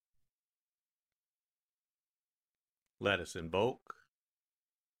Let us invoke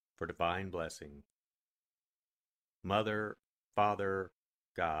for divine blessing. Mother, Father,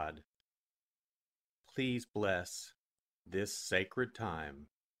 God, please bless this sacred time.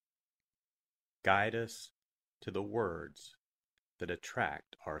 Guide us to the words that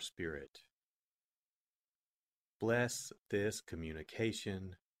attract our spirit. Bless this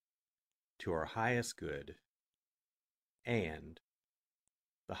communication to our highest good and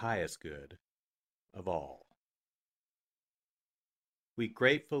the highest good of all. We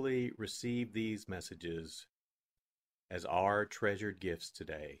gratefully receive these messages as our treasured gifts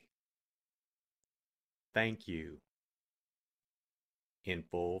today. Thank you in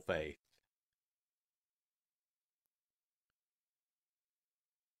full faith.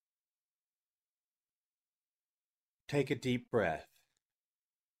 Take a deep breath.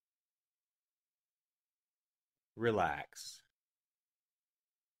 Relax.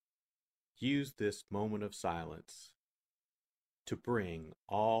 Use this moment of silence to bring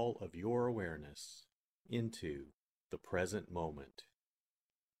all of your awareness into the present moment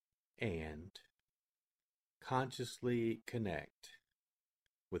and consciously connect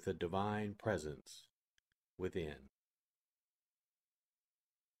with the divine presence within.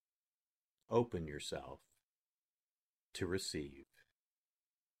 Open yourself to receive.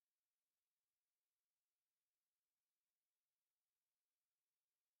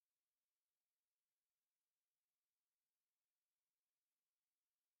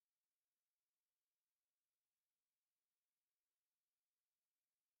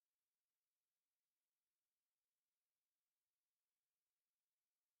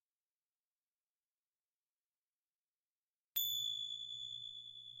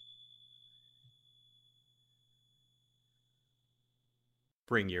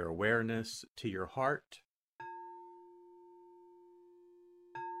 Bring your awareness to your heart.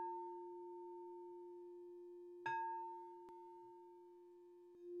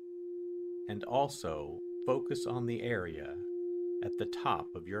 And also focus on the area at the top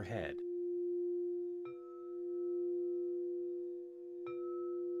of your head.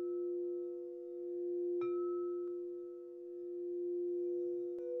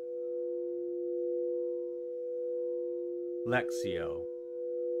 Lectio.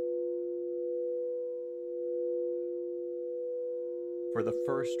 For the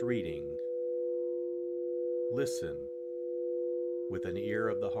first reading, listen with an ear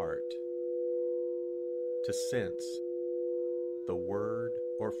of the heart to sense the word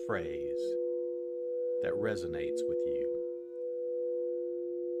or phrase that resonates with you.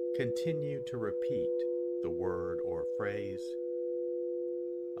 Continue to repeat the word or phrase.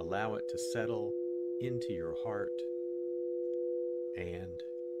 Allow it to settle into your heart and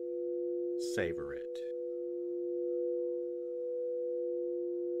savor it.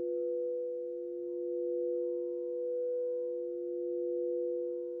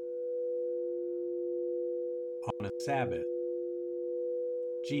 On a Sabbath,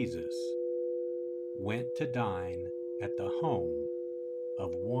 Jesus went to dine at the home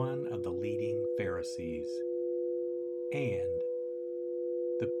of one of the leading Pharisees, and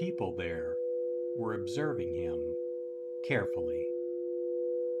the people there were observing him carefully.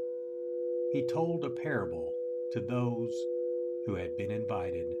 He told a parable to those who had been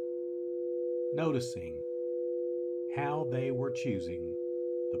invited, noticing how they were choosing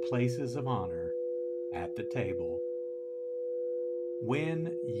the places of honor at the table.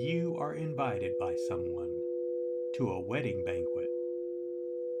 When you are invited by someone to a wedding banquet,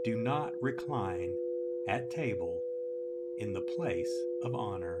 do not recline at table in the place of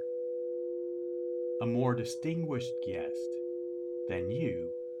honor. A more distinguished guest than you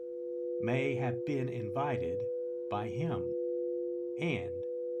may have been invited by him, and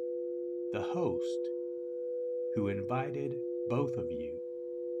the host who invited both of you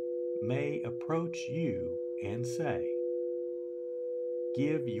may approach you and say,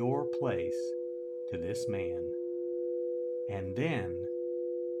 "Give your place to this man," and then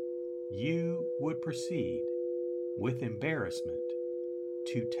you would proceed with embarrassment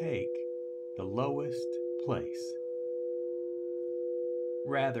to take the lowest place.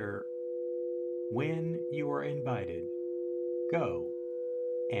 Rather, when you are invited, go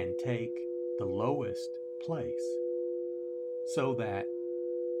and take the lowest place, so that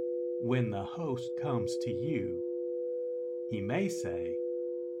when the host comes to you, he may say,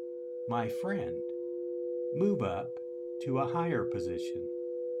 "My friend, move up to a higher position."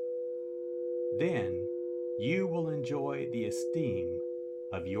 Then you will enjoy the esteem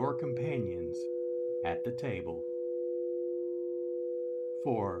of your companions at the table.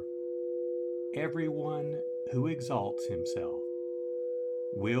 For everyone who exalts himself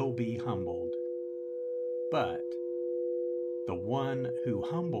will be humbled, but The one who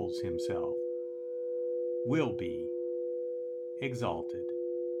humbles himself will be exalted.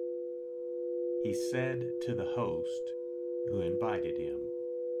 He said to the host who invited him,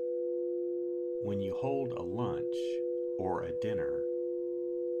 "When you hold a lunch or a dinner,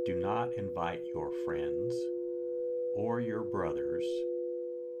 do not invite your friends or your brothers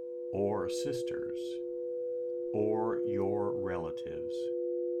or sisters or your relatives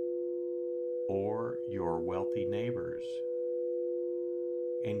or your wealthy neighbors,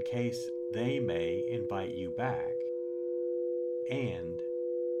 in case they may invite you back and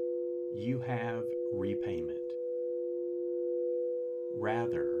you have repayment.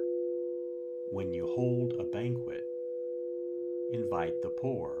 Rather, when you hold a banquet, invite the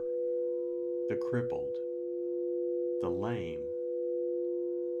poor, the crippled, the lame,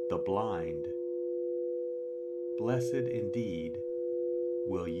 the blind. Blessed indeed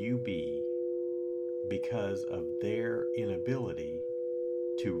will you be because of their inability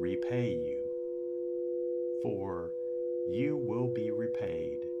to repay you, for you will be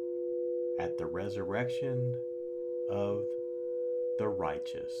repaid at the resurrection of the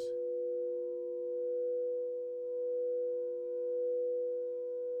righteous."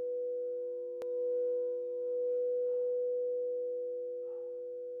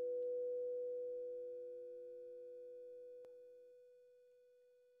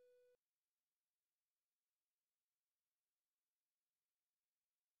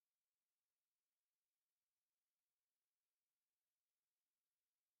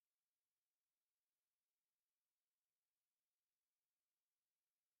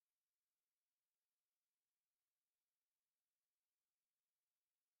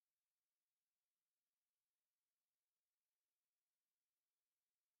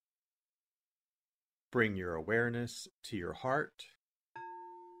 Bring your awareness to your heart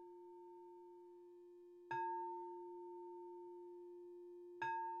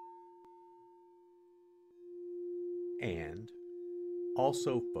and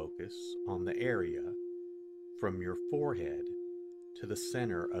also focus on the area from your forehead to the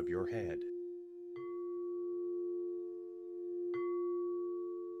center of your head.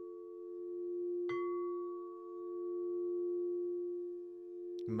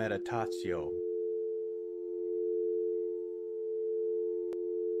 Meditatio.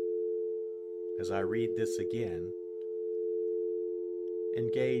 As I read this again,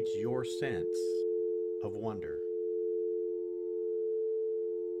 engage your sense of wonder.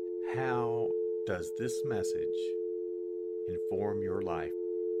 How does this message inform your life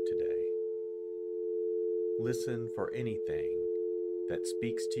today? Listen for anything that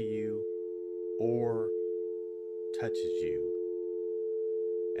speaks to you or touches you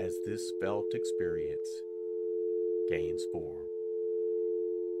as this felt experience gains form.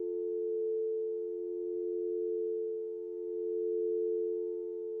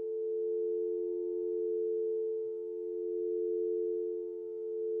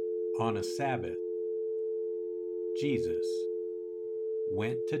 On a Sabbath, Jesus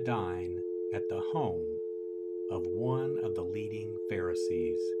went to dine at the home of one of the leading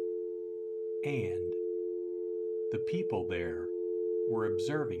Pharisees, and the people there were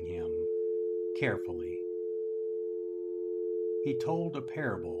observing him carefully. He told a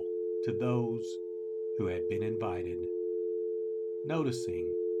parable to those who had been invited,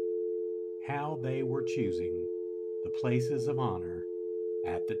 noticing how they were choosing the places of honor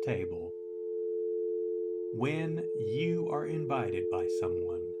at the table. When you are invited by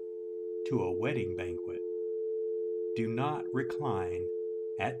someone to a wedding banquet, do not recline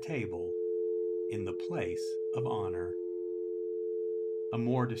at table in the place of honor. A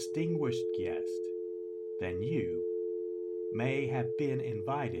more distinguished guest than you may have been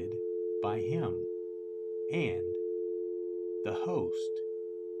invited by him, and the host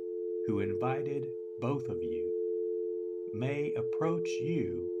who invited both of you may approach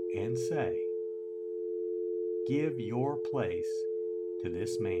you and say, "Give your place to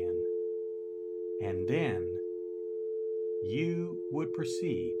this man," and then you would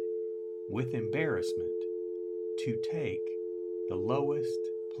proceed with embarrassment to take the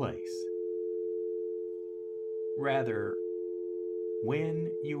lowest place. Rather,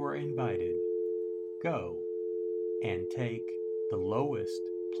 when you are invited, go and take the lowest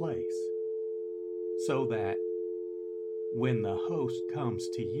place, so that when the host comes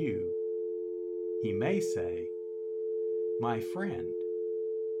to you, he may say, "My friend,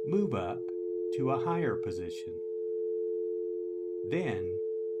 move up to a higher position." Then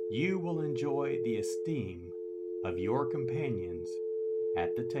you will enjoy the esteem of your companions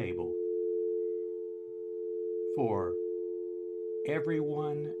at the table. For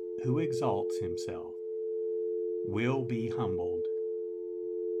everyone who exalts himself will be humbled,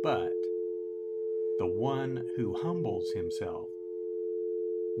 but the one who humbles himself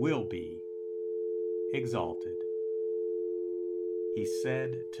will be exalted. He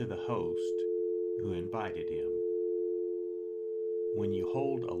said to the host who invited him, "When you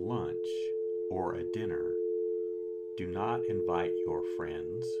hold a lunch or a dinner, do not invite your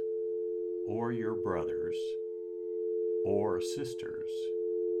friends or your brothers or sisters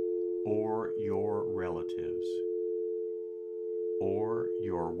or your relatives or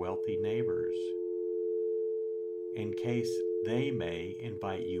your wealthy neighbors, in case they may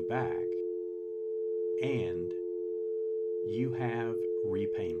invite you back and you have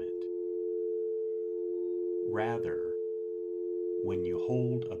repayment. Rather, when you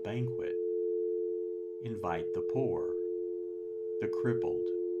hold a banquet, invite the poor, the crippled,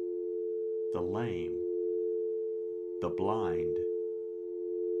 the lame, the blind.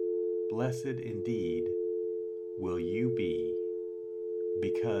 Blessed indeed will you be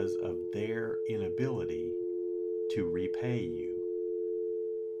because of their inability to repay you,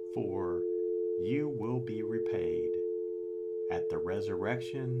 for you will be repaid at the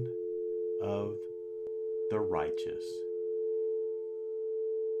resurrection of the righteous."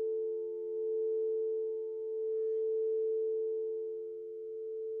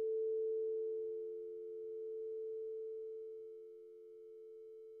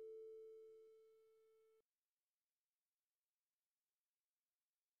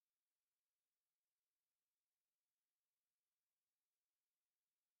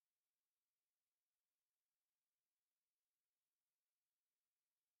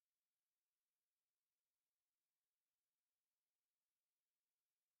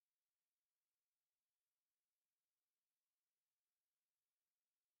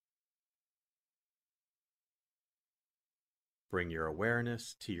 Bring your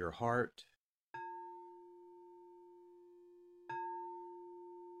awareness to your heart.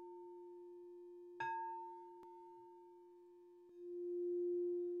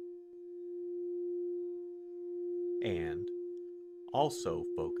 And also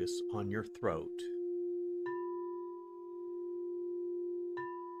focus on your throat.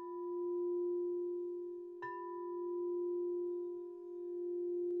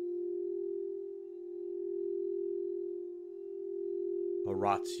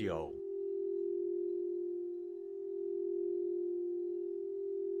 Oratio.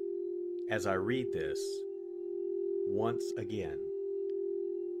 As I read this, once again,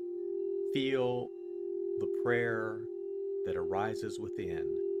 feel the prayer that arises within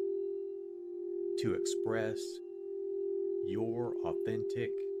to express your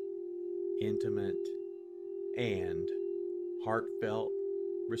authentic, intimate, and heartfelt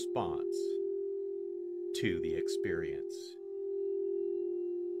response to the experience.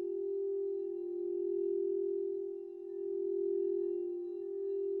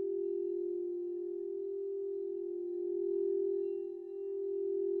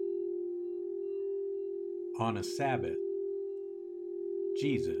 On a Sabbath,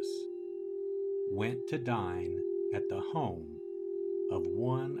 Jesus went to dine at the home of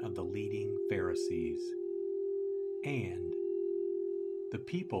one of the leading Pharisees, and the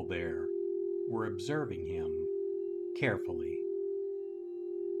people there were observing him carefully.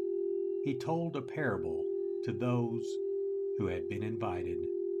 He told a parable to those who had been invited,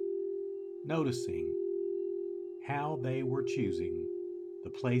 noticing how they were choosing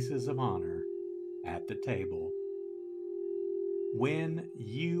the places of honor at the table. When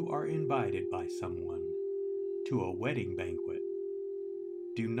you are invited by someone to a wedding banquet,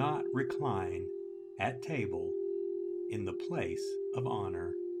 do not recline at table in the place of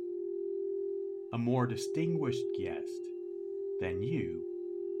honor. A more distinguished guest than you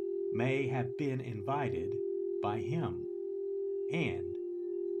may have been invited by him, and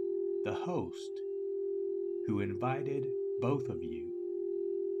the host who invited both of you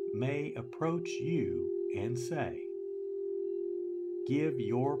may approach you and say, "Give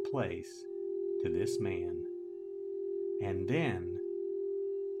your place to this man," and then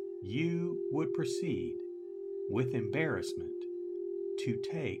you would proceed with embarrassment to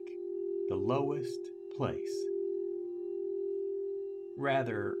take the lowest place.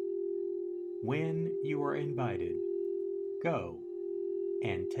 Rather, when you are invited, go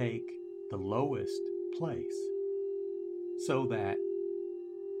and take the lowest place, so that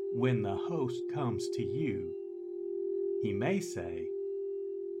when the host comes to you, he may say,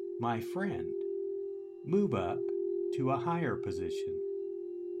 "My friend, move up to a higher position."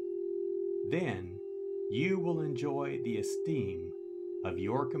 Then you will enjoy the esteem of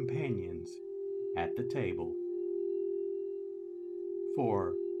your companions at the table.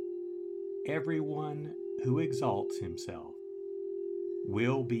 For everyone who exalts himself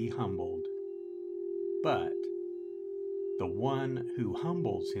will be humbled, but the one who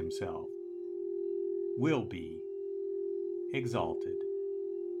humbles himself will be exalted.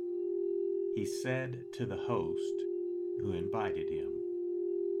 He said to the host who invited him,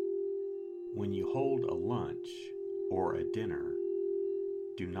 "When you hold a lunch or a dinner,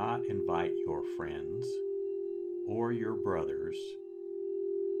 do not invite your friends or your brothers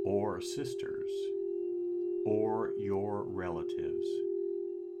or sisters or your relatives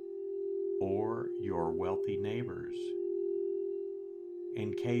or your wealthy neighbors,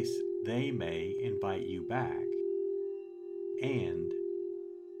 in case they may invite you back and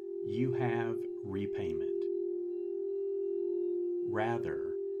you have repayment.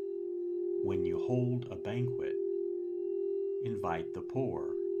 Rather, when you hold a banquet, invite the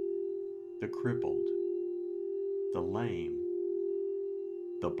poor, the crippled, the lame,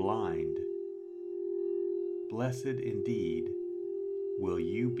 the blind. Blessed indeed will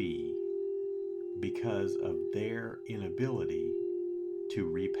you be because of their inability to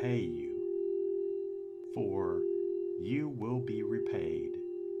repay you, for you will be repaid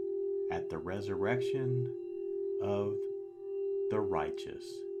at the resurrection of the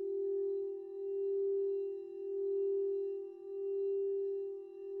righteous."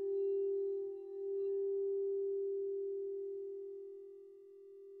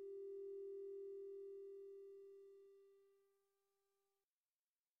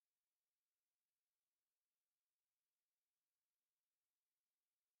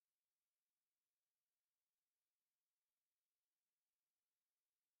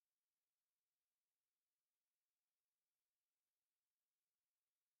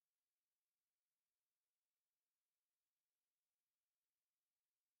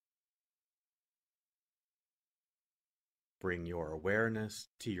 Bring your awareness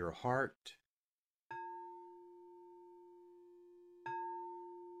to your heart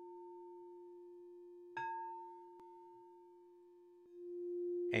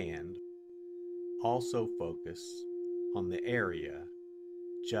and also focus on the area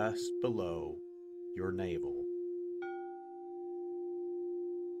just below your navel.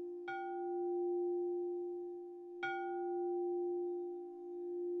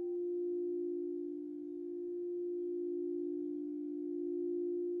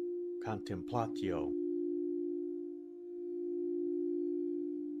 Contemplatio.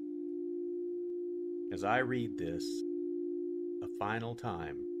 As I read this a final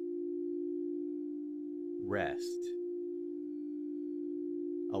time, rest.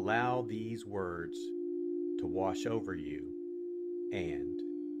 Allow these words to wash over you and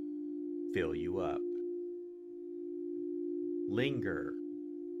fill you up. Linger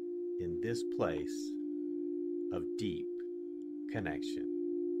in this place of deep connection.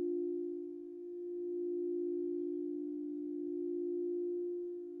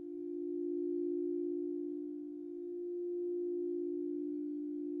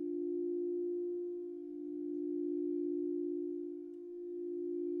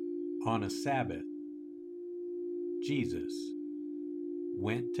 On a Sabbath, Jesus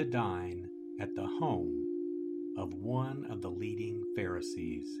went to dine at the home of one of the leading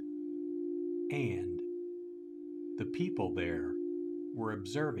Pharisees, and the people there were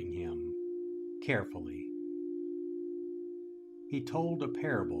observing him carefully. He told a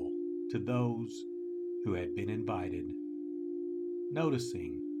parable to those who had been invited,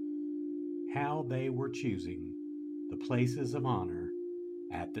 noticing how they were choosing the places of honor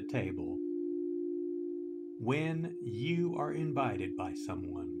at the table. When you are invited by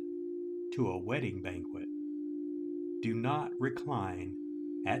someone to a wedding banquet, do not recline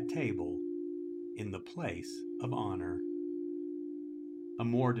at table in the place of honor. A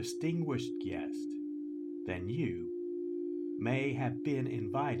more distinguished guest than you may have been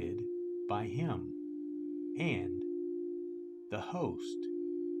invited by him, and the host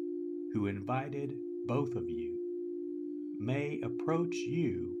who invited both of you may approach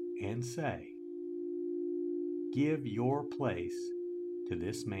you and say, "Give your place to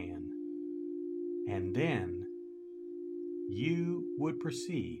this man," and then you would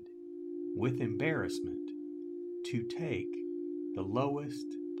proceed with embarrassment to take the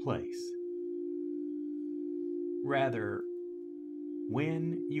lowest place. Rather,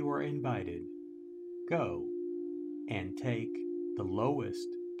 when you are invited, go and take the lowest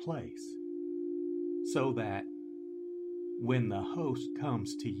place, so that when the host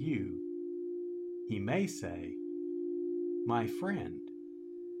comes to you, he may say, "My friend,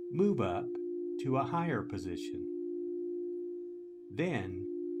 move up to a higher position." Then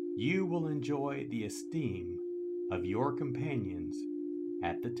you will enjoy the esteem of your companions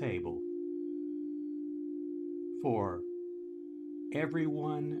at the table. For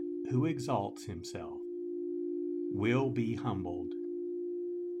everyone who exalts himself will be humbled,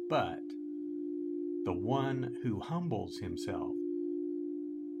 but the one who humbles himself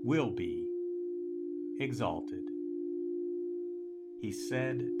will be exalted. He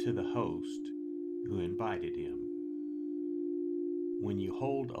said to the host who invited him, "When you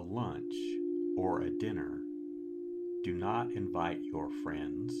hold a lunch or a dinner, do not invite your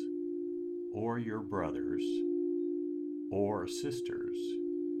friends or your brothers or sisters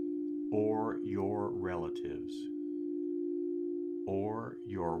or your relatives or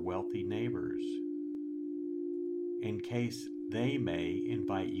your wealthy neighbors, in case they may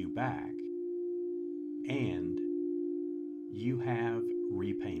invite you back and you have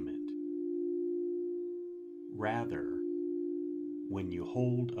repayment. Rather, when you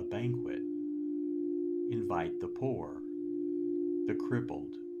hold a banquet, invite the poor, the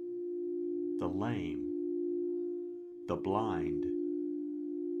crippled, the lame, the blind.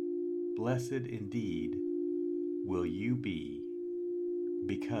 Blessed indeed will you be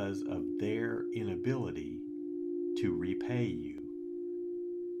because of their inability to repay you,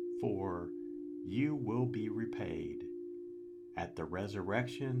 for you will be repaid at the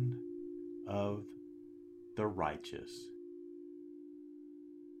resurrection of the righteous."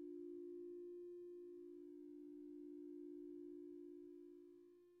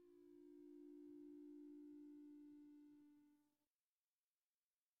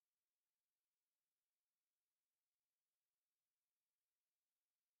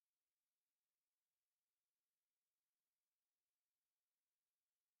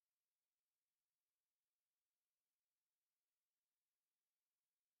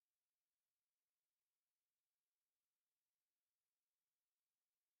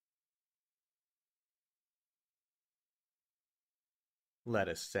 Let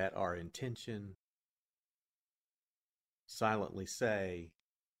us set our intention, silently say,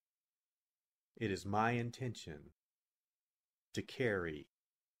 "It is my intention to carry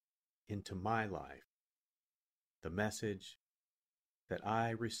into my life the message that I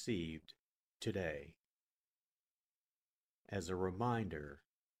received today as a reminder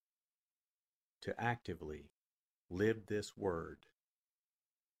to actively live this word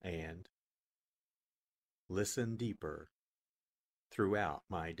and listen deeper throughout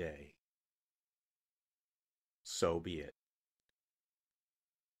my day." So be it.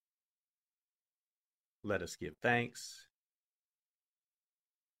 Let us give thanks.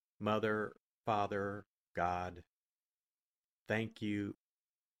 Mother, Father, God, thank you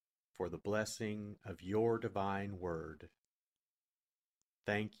for the blessing of your divine word.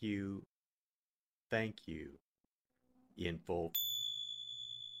 Thank you, in full.